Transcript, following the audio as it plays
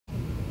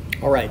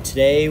Alright,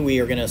 today we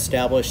are going to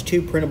establish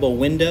two printable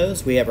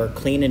windows. We have our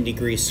clean and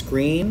degrease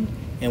screen,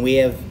 and we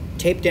have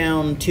taped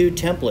down two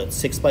templates,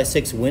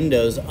 6x6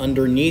 windows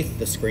underneath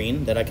the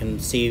screen that I can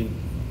see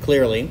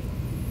clearly.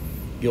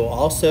 You'll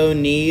also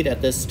need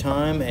at this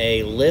time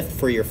a lift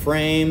for your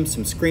frame,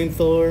 some screen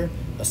filler,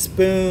 a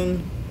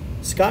spoon,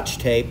 Scotch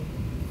tape,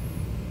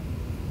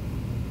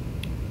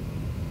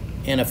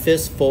 and a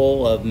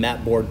fistful of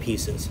mat board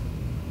pieces.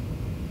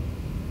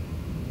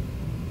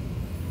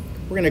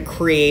 We're going to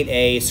create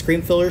a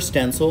screen filler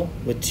stencil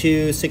with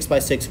two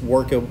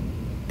 6x6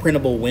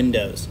 printable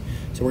windows.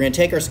 So we're going to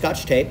take our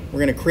Scotch tape, we're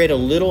going to create a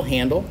little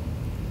handle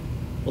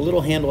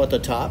at the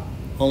top,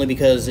 only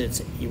because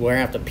we're going to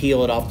have to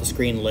peel it off the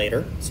screen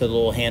later, so the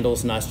little handle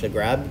is nice to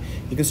grab.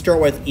 You can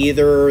start with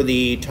either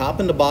the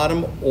top and the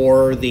bottom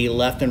or the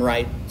left and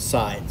right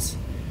sides.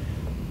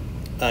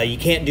 You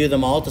can't do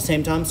them all at the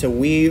same time, so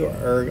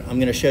I'm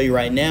going to show you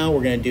right now,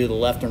 we're going to do the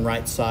left and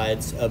right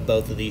sides of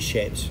both of these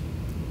shapes.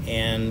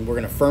 And we're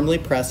going to firmly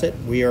press it.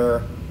 We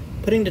are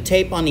putting the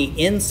tape on the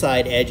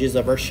inside edges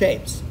of our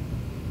shapes.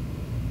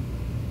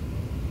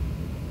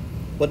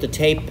 What the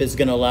tape is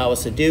going to allow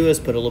us to do is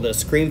put a little bit of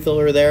screen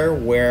filler there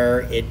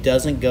where it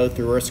doesn't go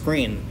through our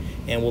screen,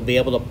 and we'll be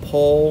able to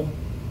pull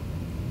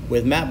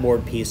with mat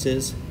board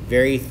pieces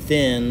very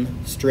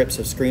thin strips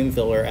of screen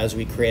filler as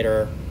we create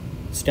our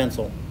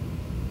stencil.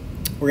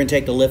 We're going to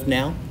take the lift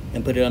now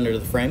and put it under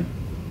the frame,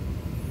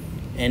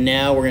 and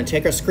now we're going to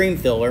take our screen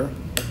filler,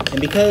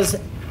 and because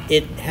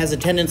it has a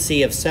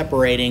tendency of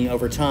separating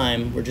over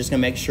time, we're just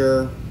going to make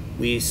sure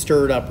we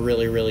stir it up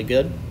really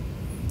good.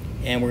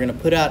 And we're going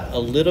to put out a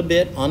little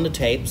bit on the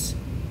tapes,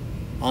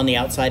 on the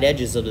outside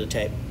edges of the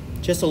tape.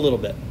 Just a little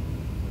bit.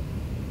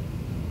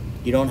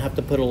 You don't have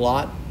to put a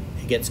lot.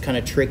 It gets kind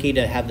of tricky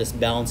to have this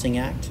balancing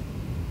act.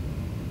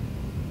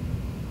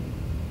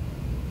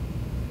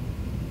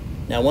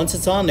 Now once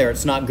it's on there,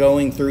 it's not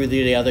going through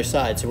the other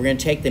side. So we're going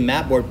to take the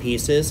mat board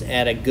pieces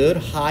at a good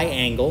high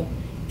angle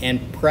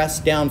and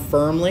press down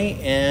firmly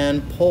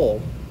and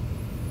pull.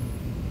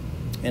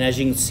 And as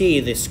you can see,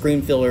 the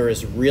screen filler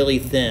is really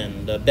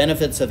thin. The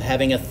benefits of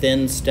having a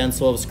thin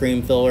stencil of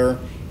screen filler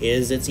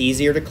is it's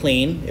easier to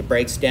clean. It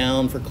breaks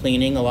down for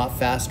cleaning a lot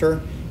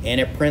faster,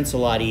 and it prints a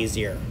lot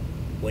easier.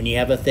 When you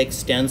have a thick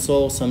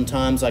stencil,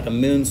 sometimes like a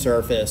moon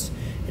surface,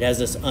 it has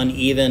this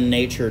uneven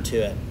nature to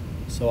it.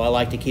 So I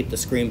like to keep the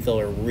screen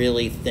filler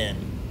really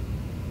thin.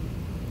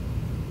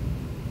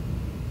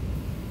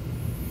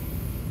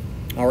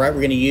 Alright, we're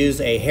going to use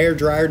a hair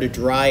dryer to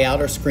dry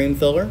out our screen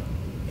filler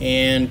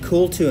and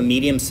cool to a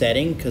medium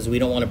setting because we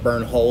don't want to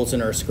burn holes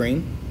in our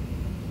screen.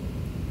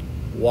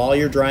 While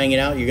you're drying it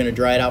out, you're going to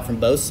dry it out from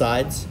both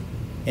sides.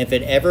 And if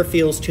it ever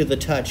feels to the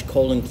touch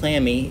cold and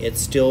clammy, it's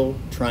still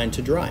trying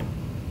to dry.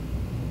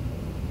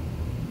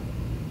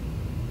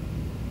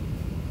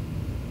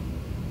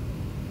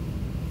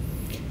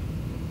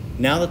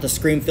 Now that the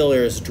screen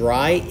filler is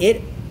dry,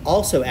 it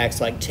also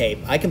acts like tape.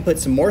 I can put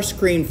some more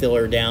screen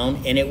filler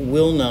down and it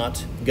will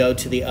not go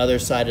to the other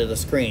side of the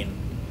screen.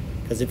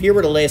 Because if you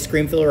were to lay a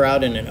screen filler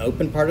out in an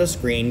open part of the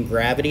screen,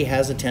 gravity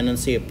has a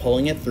tendency of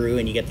pulling it through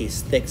and you get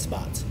these thick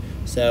spots.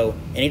 So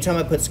anytime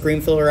I put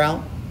screen filler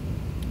out,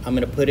 I'm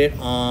going to put it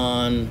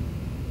on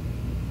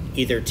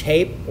either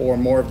tape or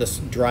more of the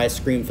dry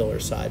screen filler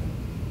side.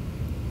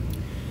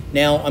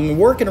 Now I'm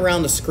working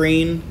around the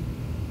screen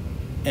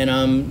and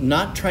I'm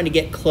not trying to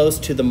get close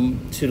to the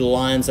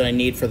lines that I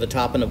need for the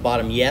top and the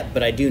bottom yet,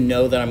 but I do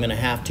know that I'm going to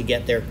have to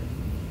get there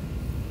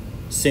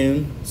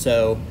soon.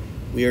 So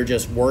we are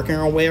just working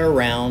our way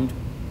around,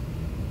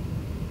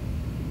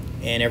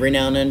 and every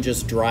now and then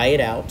just dry it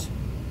out,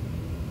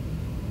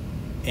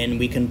 and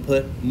we can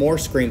put more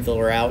screen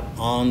filler out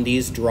on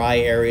these dry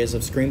areas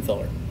of screen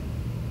filler.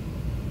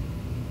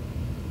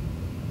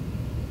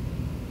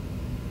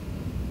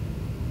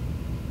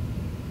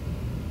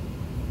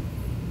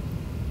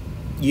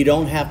 You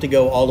don't have to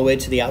go all the way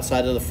to the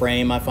outside of the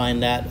frame. I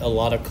find that a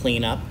lot of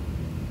cleanup.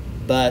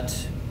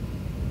 But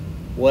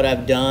what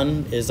I've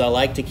done is I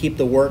like to keep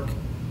the work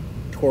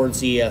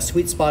towards the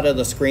sweet spot of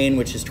the screen,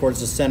 which is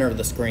towards the center of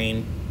the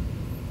screen.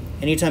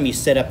 Anytime you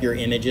set up your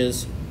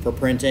images for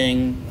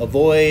printing,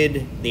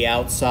 avoid the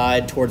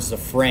outside towards the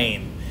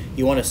frame.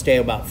 You want to stay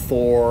about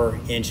 4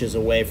 inches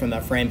away from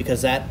that frame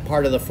because that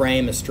part of the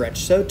frame is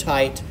stretched so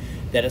tight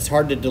that it's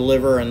hard to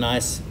deliver a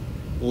nice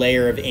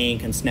layer of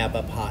ink and snap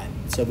up high.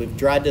 So we've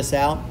dried this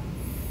out.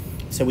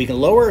 So we can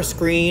lower our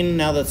screen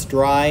now that's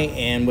dry,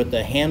 and with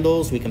the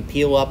handles we can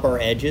peel up our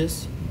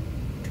edges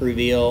to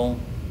reveal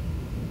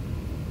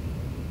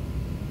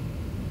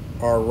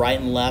our right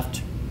and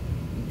left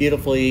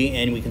beautifully,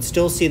 and we can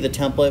still see the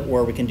template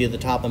where we can do the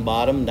top and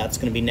bottom. That's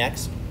going to be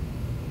next.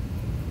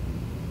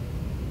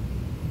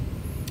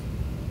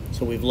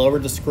 So we've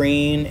lowered the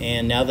screen,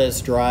 and now that it's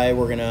dry,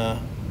 we're going to,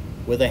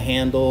 with a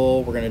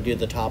handle, we're going to do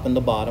the top and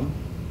the bottom.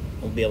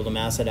 We'll be able to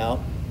mass it out.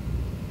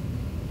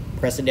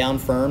 Press it down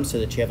firm so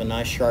that you have a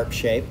nice sharp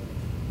shape.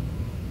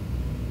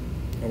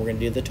 And we're going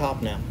to do the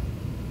top now.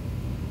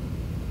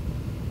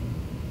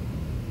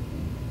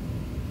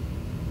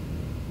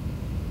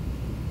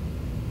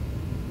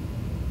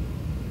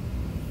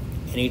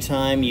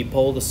 Anytime you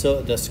pull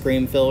the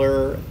screen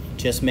filler,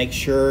 just make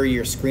sure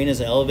your screen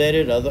is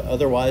elevated,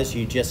 otherwise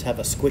you just have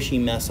a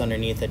squishy mess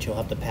underneath that you'll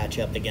have to patch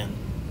up again.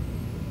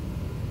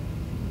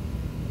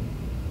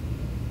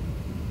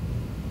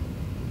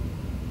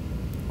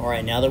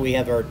 Alright, now that we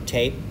have our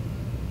tape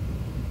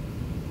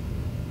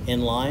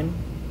in line,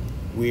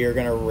 we are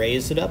going to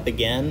raise it up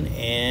again,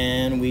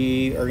 and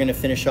we are going to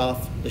finish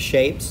off the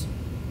shapes.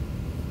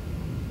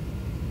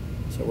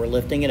 So we're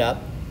lifting it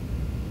up.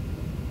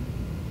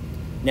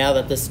 Now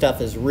that this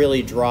stuff is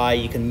really dry,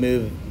 you can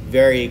move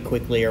very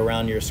quickly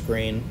around your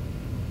screen.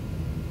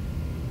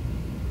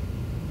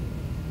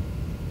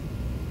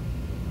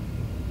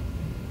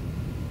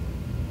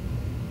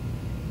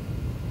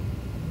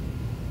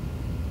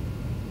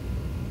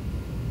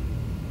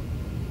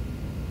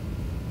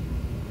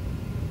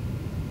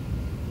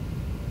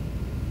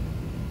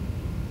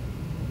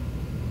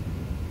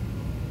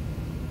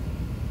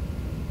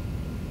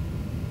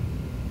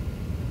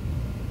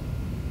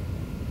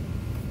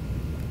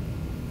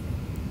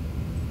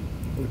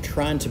 We're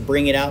trying to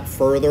bring it out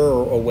further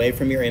or away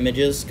from your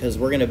images, because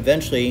we're going to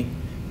eventually,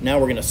 now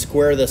we're going to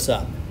square this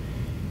up.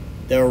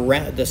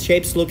 The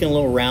shape's looking a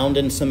little round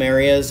in some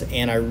areas,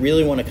 and I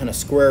really want to kind of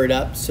square it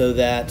up so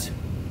that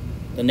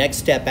the next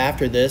step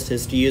after this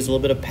is to use a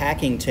little bit of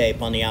packing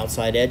tape on the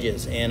outside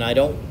edges. And I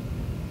don't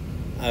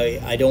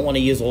want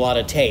to use a lot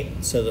of tape,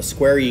 so the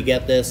squarer you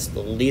get this,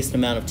 the least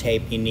amount of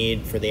tape you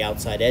need for the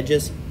outside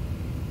edges.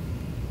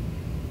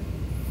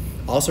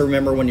 Also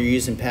remember, when you're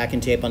using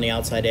packing tape on the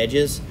outside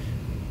edges,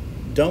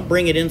 don't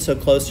bring it in so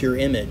close to your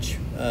image.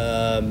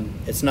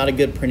 It's not a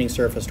good printing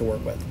surface to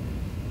work with.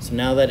 So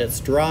now that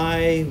it's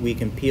dry, we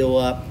can peel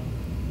up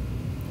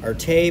our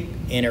tape,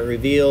 and it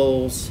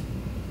reveals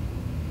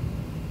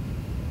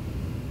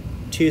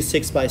 2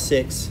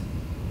 6x6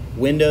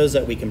 windows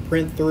that we can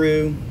print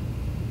through.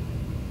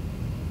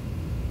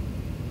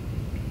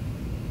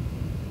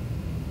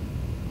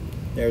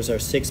 There's our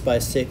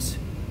 6x6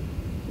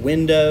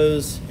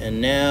 windows,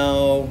 and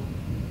now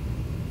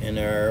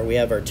we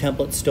have our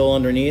template still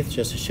underneath,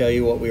 just to show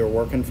you what we were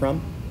working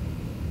from.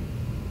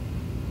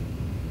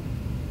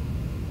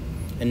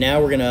 And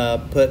now we're going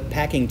to put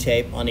packing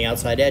tape on the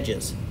outside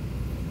edges.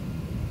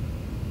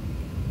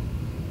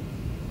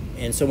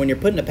 And so when you're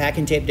putting the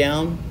packing tape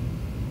down,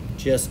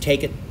 just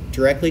take it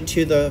directly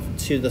to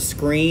the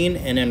screen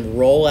and then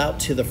roll out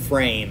to the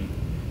frame.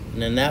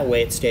 And then that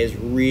way it stays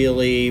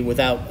really,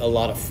 without a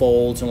lot of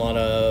folds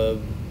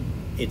and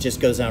it just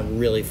goes down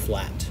really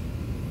flat.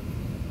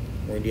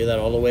 We're going to do that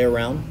all the way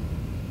around.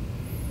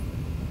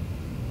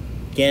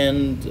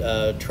 Again,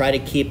 try to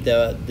keep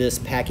this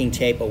packing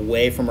tape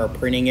away from our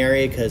printing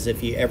area, because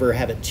if you ever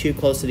have it too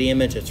close to the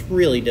image, it's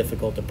really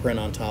difficult to print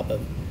on top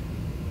of.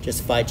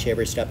 Just fight you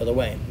every step of the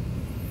way.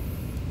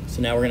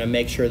 So now we're going to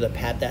make sure to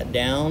pat that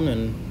down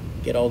and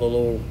get all the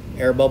little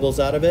air bubbles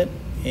out of it,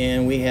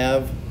 and we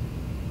have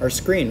our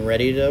screen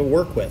ready to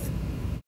work with.